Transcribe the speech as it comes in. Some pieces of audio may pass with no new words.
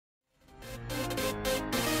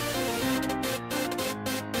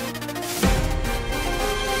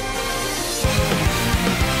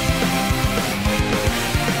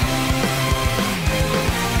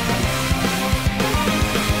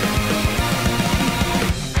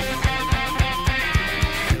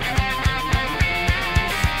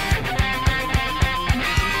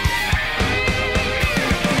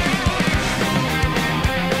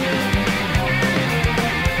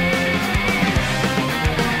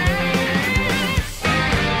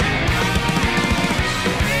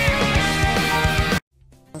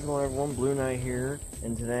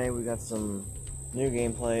today we got some new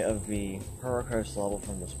gameplay of the Hurricos level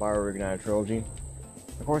from the Spyro Reignited Trilogy.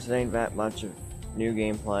 Of course, it ain't that much of new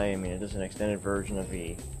gameplay. I mean, it is an extended version of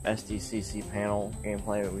the SDCC panel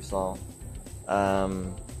gameplay that we saw.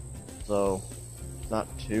 So, it's not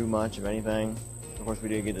too much of anything. Of course, we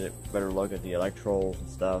did get a better look at the electrals and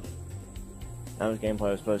stuff. Now, this gameplay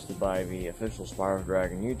was posted by the official Spyro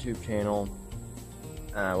Dragon YouTube channel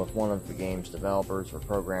with one of the game's developers or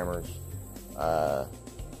programmers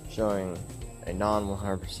showing a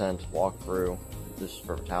non-100% walkthrough just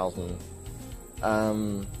for Talisman.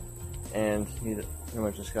 And he pretty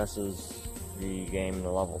much discusses the game and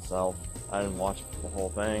the level itself. I didn't watch the whole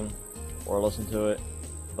thing or listen to it,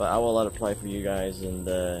 but I will let it play for you guys in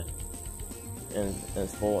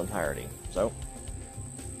its full entirety. So,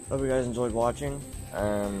 hope you guys enjoyed watching.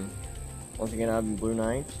 Once again, I've been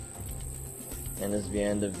Blueknight, and this is the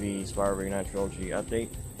end of the Spyro Reignited Trilogy update.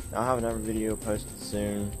 I'll have another video posted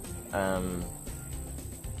soon.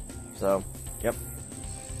 So, yep.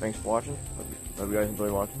 Thanks for watching. Hope you guys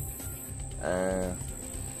enjoyed watching. And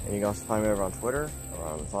you can also find me over on Twitter, or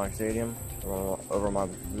on Sonic Stadium, or over on my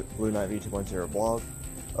Blueknight V2.0 blog,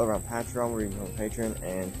 over on Patreon, where you can become a patron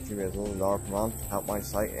and contribute as little as $1 per month to help my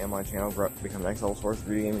site and my channel become the next level source of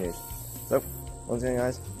video game news. So, once again,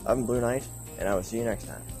 guys, I've been Blueknight, and I will see you next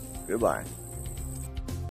time. Goodbye.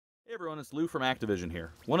 Hey everyone, it's Lou from Activision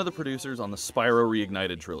here, one of the producers on the Spyro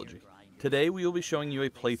Reignited Trilogy. Today we will be showing you a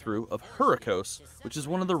playthrough of Hurricos, which is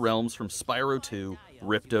one of the realms from Spyro 2,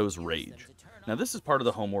 Ripto's Rage. Now this is part of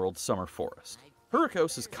the homeworld Summer Forest.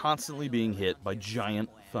 Hurricos is constantly being hit by giant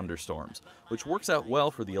thunderstorms, which works out well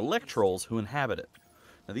for the electrolls who inhabit it.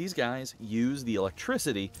 Now these guys use the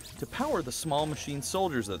electricity to power the small machine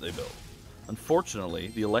soldiers that they build. Unfortunately,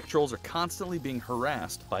 the electrolls are constantly being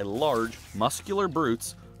harassed by large, muscular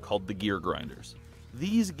brutes called the Gear Grinders.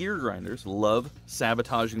 These Gear Grinders love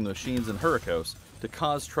sabotaging the machines in Hurricos to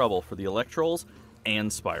cause trouble for the electrolls and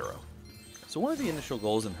Spyro. So one of the initial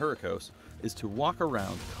goals in Hurricos is to walk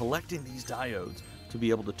around collecting these diodes to be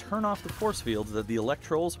able to turn off the force fields that the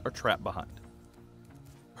electrolls are trapped behind.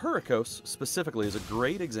 Hurricos specifically is a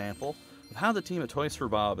great example of how the team at Toys for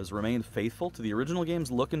Bob has remained faithful to the original game's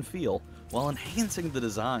look and feel while enhancing the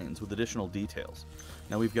designs with additional details.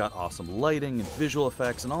 Now we've got awesome lighting and visual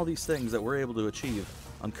effects and all these things that we're able to achieve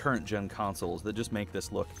on current gen consoles that just make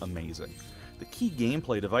this look amazing. The key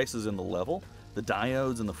gameplay devices in the level, the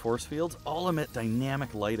diodes and the force fields, all emit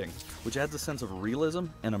dynamic lighting, which adds a sense of realism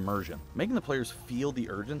and immersion, making the players feel the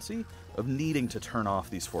urgency of needing to turn off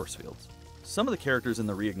these force fields. Some of the characters in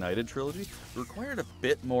the Reignited trilogy required a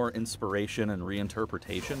bit more inspiration and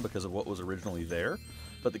reinterpretation because of what was originally there,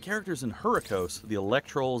 but the characters in Hurricos, the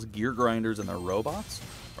electrolls, gear grinders, and their robots,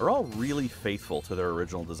 are all really faithful to their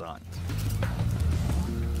original designs.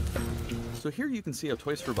 So here you can see how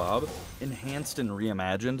Toys for Bob enhanced and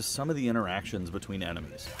reimagined some of the interactions between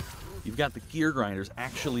enemies. You've got the gear grinders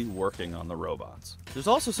actually working on the robots. There's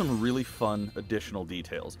also some really fun additional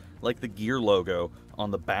details, like the gear logo on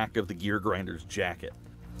the back of the gear grinder's jacket.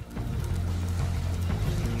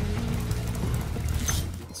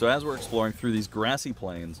 So as we're exploring through these grassy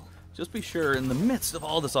plains, just be sure in the midst of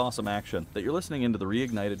all this awesome action that you're listening into the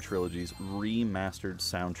Reignited Trilogy's remastered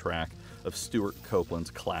soundtrack of Stuart Copeland's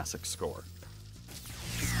classic score.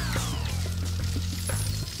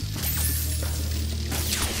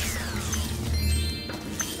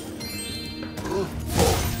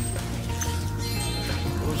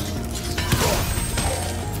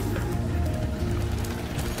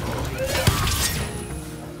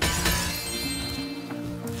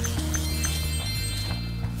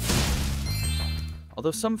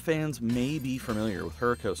 Although some fans may be familiar with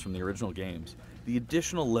Hurricos from the original games, the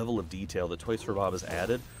additional level of detail that Toys for Bob has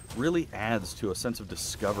added really adds to a sense of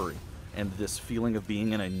discovery and this feeling of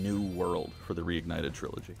being in a new world for the Reignited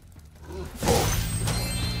trilogy.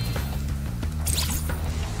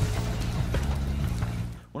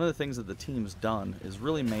 One of the things that the team's done is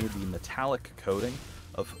really made the metallic coating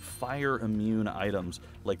of fire-immune items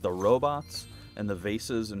like the robots and the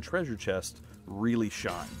vases and treasure chests really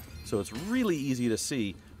shine. So it's really easy to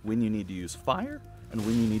see when you need to use fire and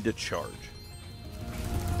when you need to charge.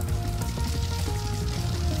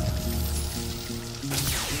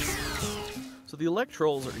 So the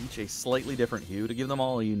electrolls are each a slightly different hue to give them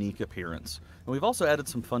all a unique appearance. And we've also added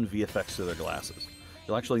some fun VFX to their glasses.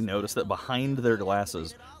 You'll actually notice that behind their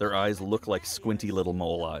glasses, their eyes look like squinty little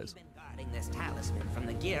mole eyes. This talisman from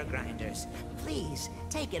the gear grinders. Please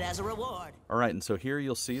take it as a reward. Alright, and so here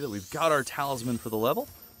you'll see that we've got our talisman for the level,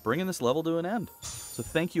 bringing this level to an end. So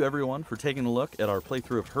thank you everyone for taking a look at our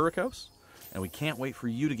playthrough of Hurricos, and we can't wait for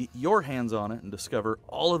you to get your hands on it and discover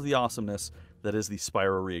all of the awesomeness that is the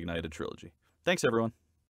Spyro Reignited Trilogy. Thanks, everyone.